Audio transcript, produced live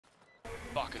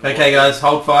Okay guys,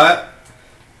 hold fire.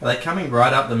 Are they coming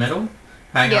right up the middle?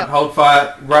 Hang on, hold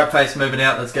fire. Right face moving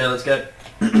out. Let's go, let's go.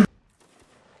 I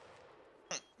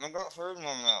got third one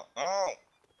now. Oh.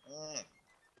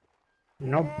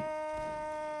 Nope.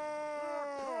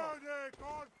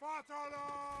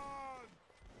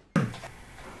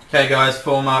 Okay guys,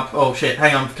 form up. Oh shit,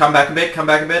 hang on. Come back a bit, come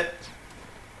back a bit.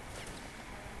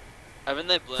 Haven't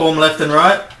they blown Form left and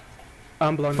right.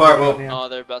 I'm blowing Fire it it up up. now. Oh,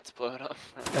 they're about to blow it up.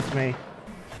 That's me.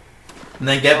 And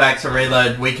then get back to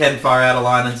reload. We can fire out a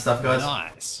line and stuff, guys.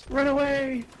 Nice. Run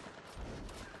away!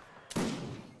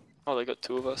 Oh, they got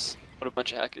two of us. What a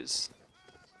bunch of hackers.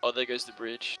 Oh, there goes the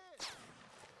bridge.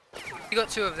 You got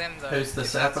two of them though. Who's the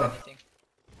sapper?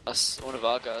 Us, one of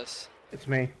our guys. It's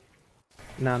me.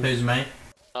 None. Who's me?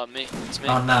 Me. It's me.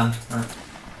 Oh, none. Right.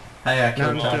 Hey, I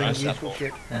killed None's one. doing nice useful apple.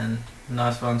 shit. And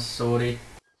nice one, Sorty.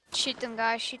 Shoot them,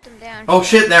 guys. Shoot them down. Oh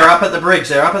shit, they're up at the bridge.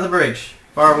 They're up at the bridge.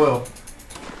 Fire will.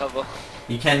 Cover.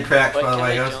 You can crack, Wait, by the can way,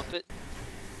 they guys. jump it?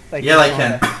 Yeah, they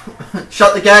can.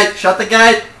 Shut the gate! Shut the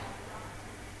gate!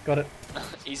 Got it.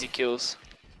 Easy kills.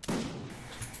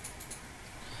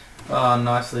 Oh,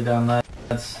 nicely done,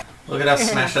 lads. Look at us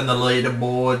smashing the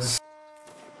leaderboards.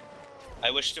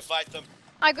 I wish to fight them.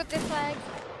 I got this flag.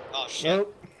 Oh shit.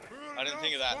 Nope. I didn't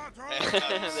think of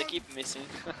that. They keep missing.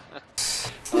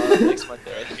 Oh, that makes my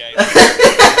day. Okay.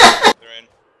 They're in.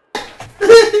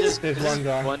 This There's is one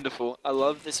guy. wonderful. I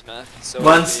love this map. It's so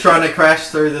One's OP. trying to crash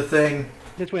through the thing.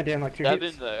 Just went down like 2 Stab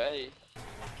hits. him though, hey.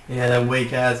 Yeah, they're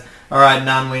weak as. Alright,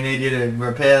 None, we need you to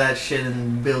repair that shit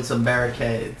and build some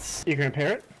barricades. You can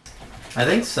repair it? I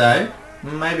think so.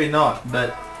 Maybe not,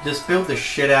 but just build the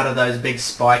shit out of those big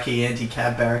spiky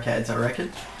anti-cab barricades, I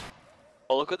reckon.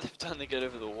 Oh, look what they've done to get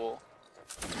over the wall.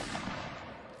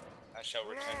 I shall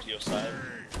return to your side.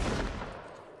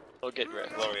 Or get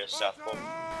wrecked. Glorious Southpaw.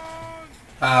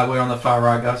 We're on the far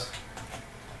right, guys.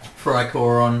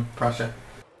 Freikorps on Prussia.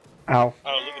 Ow.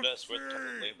 Oh, look at us. We're top of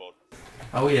the leaderboard.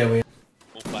 Oh yeah, we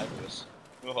All five of us.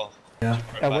 Oh. Yeah.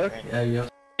 Right That back, work? man. yeah, yeah.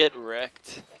 Get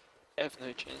wrecked. I have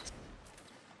no chance.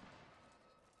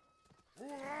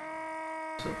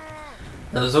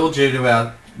 It was all due to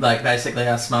our, like, basically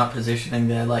our smart positioning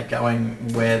there, like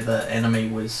going where the enemy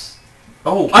was.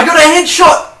 Oh, I got a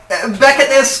headshot back at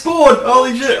their spawn.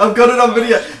 Holy shit! I've got it on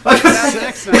video. I got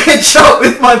a headshot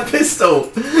with my pistol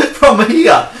from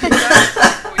here.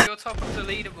 Well, you're top of the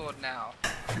leaderboard now.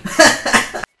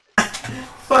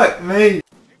 Fuck me.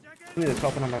 I'm the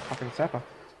top and I'm a fucking sapper.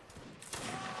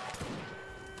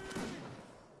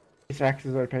 This axe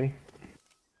is OP. Cross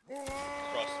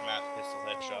map, pistol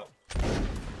headshot.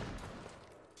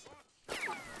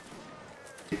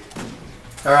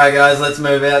 Alright guys, let's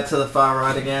move out to the far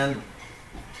right again.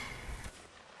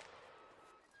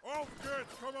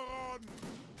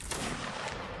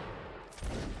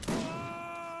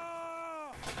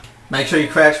 Make sure you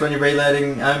crash when you're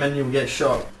reloading, Omen, you'll get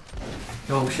shot.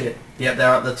 Oh shit. Yep,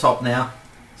 they're up the top now.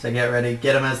 So get ready.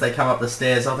 Get them as they come up the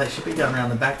stairs. Oh, they should be going around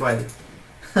the back way.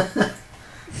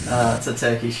 It's a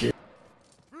turkey shit.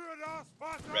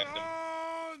 Wrecked them.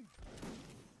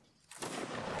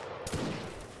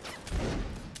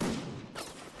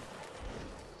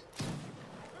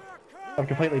 I've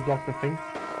completely blocked the thing.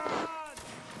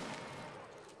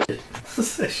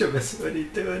 Sessions, what are you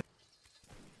doing?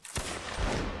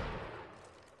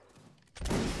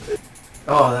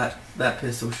 Oh, that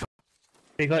pistol shot.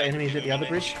 You got enemies at the other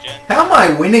bridge? How am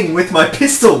I winning with my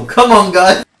pistol? Come on,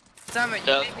 guys. Damn it, you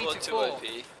That beat me was to too 4. OP.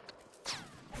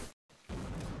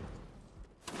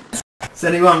 Does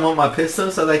anyone want my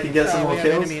pistol so they can get some We more have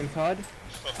kills? enemy inside.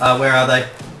 Where are they?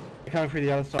 They're coming through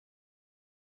the other side.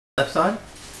 Left side?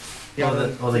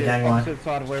 Or the gang line? opposite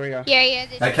side of where we are. Yeah.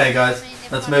 Okay, guys,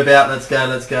 let's move out. Let's go.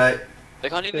 Let's go. They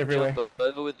can't even Everywhere. jump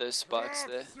over with those spikes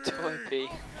there. Too OP.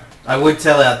 I would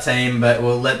tell our team, but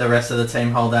we'll let the rest of the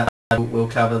team hold that. We'll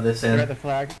cover this We're at in. the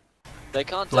flag. They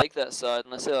can't take that side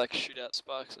unless they like shoot out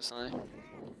spikes or something.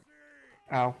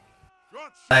 Ow.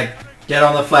 Flag. Get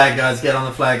on the flag, guys. Get on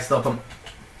the flag. Stop them.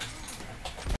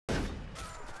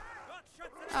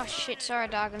 Oh shit, sorry,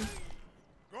 Dargan.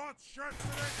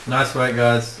 Nice work,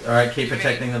 guys. All right, keep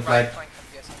protecting the Right flag. flank,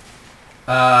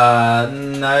 I'm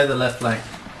guessing. No, the left flank.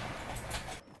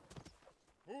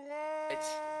 It's...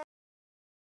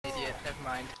 Idiot, never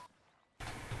mind.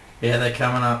 Yeah, they're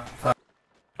coming up. Fuck.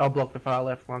 I'll block the far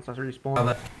left once I respawn.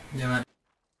 Oh, yeah, mate.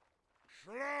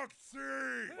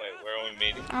 Wait, where are we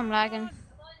meeting? I'm lagging.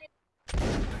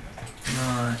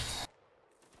 Nice.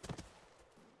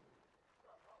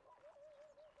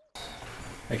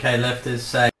 Okay, left is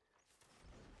safe.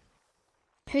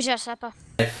 Who's our sapper?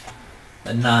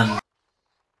 But none.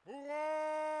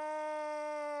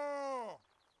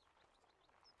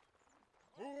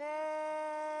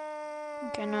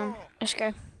 Okay, no. Let's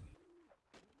go.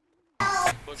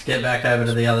 Let's get back over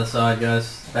to the other side,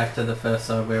 guys. Back to the first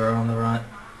side we were on the right.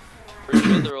 Pretty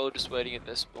sure they're all just waiting at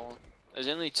their spawn. There's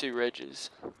only 2 Regs.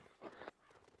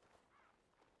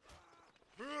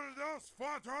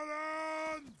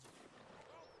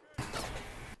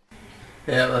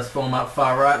 Yeah, let's form up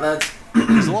far right, lads.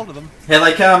 There's a lot of them. Here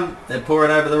they come. They're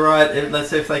pouring over the right. Let's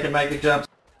see if they can make the jump.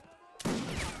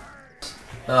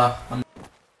 Oh, I'm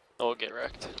Or get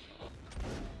wrecked.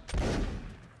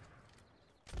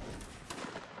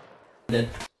 dead.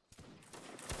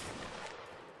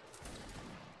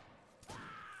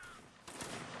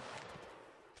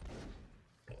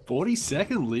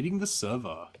 42nd leading the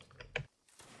server.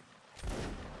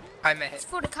 I'm It's ahead.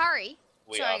 for the curry.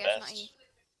 We Sorry, are guys, not best. you.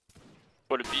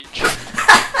 What a beach.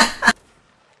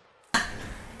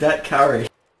 That curry.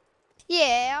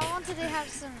 Yeah, I wanted to have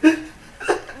some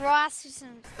rice with some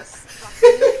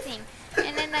like milk thing,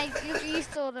 and then they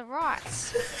used all the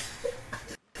rice.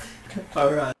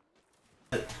 Alright.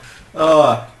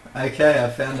 Oh, okay, I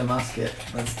found a musket.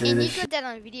 Let's do And you this got that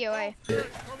on video, eh? shit.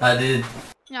 I did.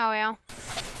 Oh well.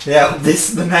 Yeah,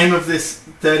 the name of this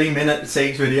 30-minute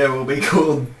siege video will be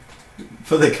called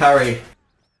For the Curry.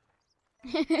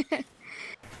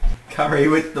 Curry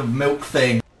with the milk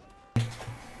thing.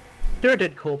 There a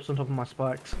dead corpse on top of my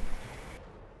spikes.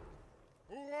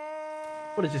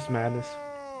 What is this madness?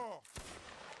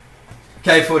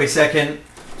 Okay, 42nd.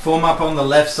 Form up on the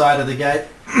left side of the gate.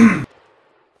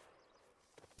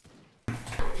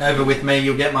 Over with me,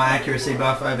 you'll get my accuracy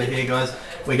buff over here, guys.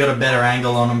 We got a better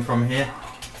angle on them from here.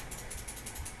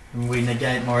 And we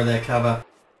negate more of their cover.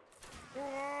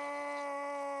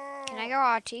 Can I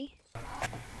go RT?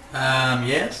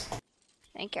 Yes.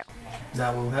 Thank you.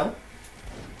 That will help.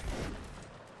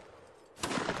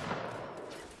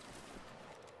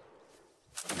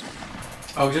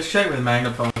 I'll just check with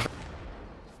magnifying.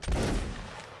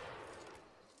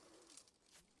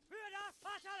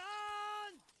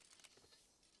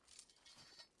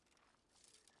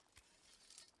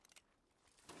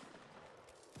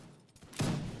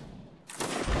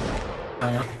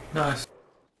 Hang on. Nice.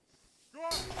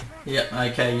 Yep,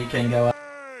 okay, you can go up.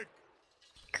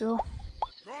 Cool.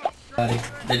 Buddy.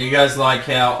 Did you guys like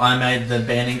how I made the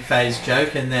banning phase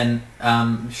joke and then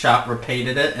Sharp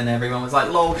repeated it and everyone was like,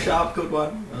 lol, Sharp, good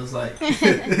one. I was like,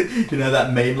 you know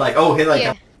that meme, like, oh, here they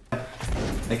Yeah. come.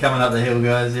 They're coming up the hill,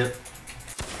 guys, yep.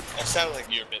 That sounded like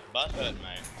you're a bit butthurt,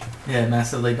 mate. Yeah,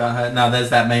 massively butthurt. No, there's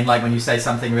that meme, like when you say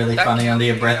something really That funny killed under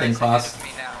your you breath in guys class ahead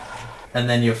of me now. and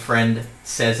then your friend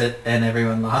says it and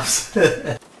everyone laughs.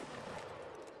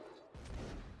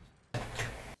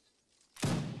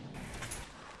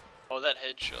 Oh, that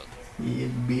headshot. Yeah,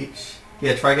 bitch.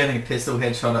 Yeah, try getting a pistol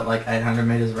headshot at like 800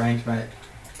 meters range, mate.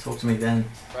 Talk to me then.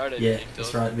 Right Yeah, big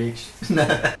that's dog. right,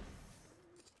 bitch.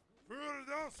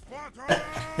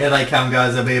 Here they come,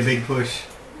 guys. There'll be a big push.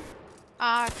 Can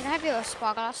I have your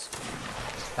spyglass?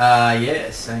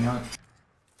 Yes. Hang on.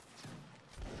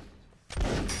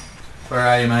 Where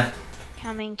are you, mate?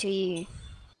 Coming to you.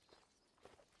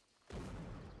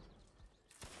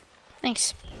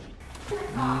 Thanks.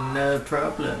 No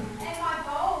problem.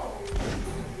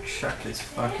 Chuck this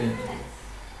fucking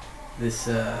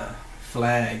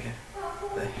flag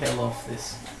the hell off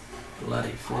this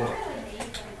bloody floor.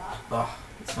 Oh,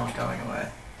 it's not going away.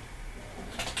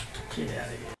 Get out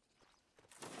of here.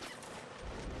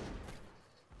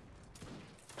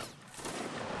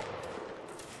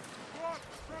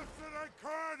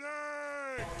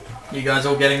 You guys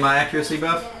all getting my accuracy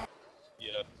buff?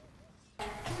 Yeah.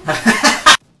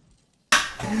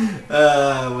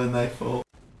 When they fall.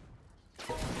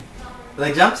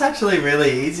 The jump's actually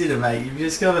really easy to make. You've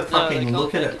just got to No, they fucking can't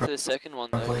look at make it. to the second one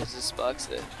though, properly. because the sparks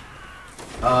there.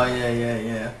 Oh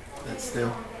yeah. But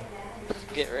still.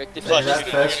 Get wrecked if Like I that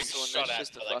just first- get someone shot that's at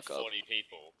just a for like fuck up. 40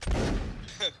 people.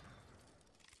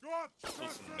 Some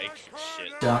matrix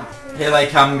shit. Jump. Here they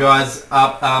come, guys.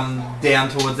 Up, down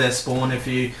towards their spawn. If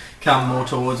you come more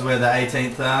towards where the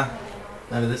 18th are,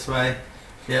 over this way.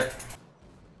 Yep.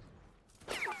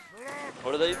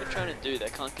 What are they even trying to do? They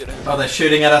can't get over. Oh, they're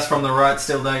shooting at us from the right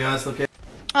still, though, guys. Look at.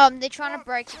 They're trying to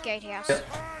break the gatehouse. Yep.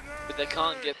 But they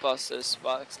can't get past those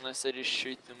spikes unless they just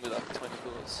shoot them with like 20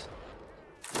 bullets.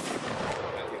 I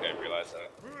think I realized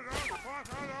that.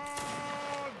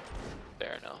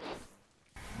 Fair enough.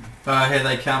 Here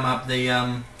they come up the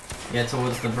yeah,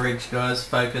 towards the bridge, guys.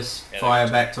 Focus. Yeah, Fire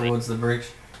they're back towards towards the bridge.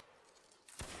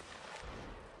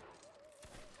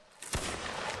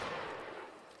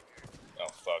 Oh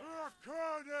fuck.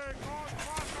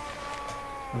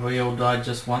 Have we all died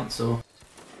just once, or?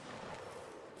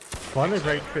 Why don't they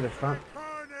break through the front?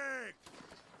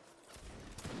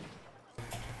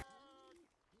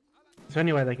 It's the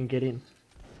only way they can get in.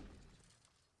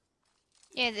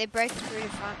 Yeah, they're breaking through the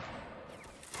front.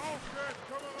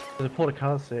 There's a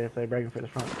portcullis there if they're breaking through the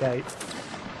front gate.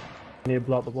 You need to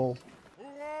blow up the wall.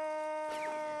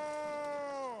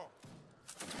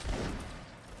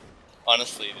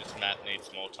 Honestly, this map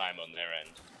needs more time on their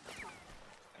end.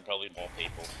 And probably more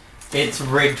people. It's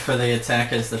rigged for the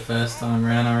attackers the first time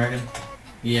round, I reckon.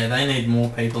 Yeah, they need more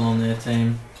people on their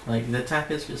team. Like, the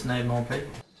attackers just need more people.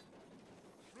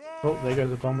 Oh, there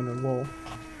goes a bomb in the wall.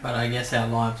 But I guess our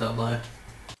lives are low.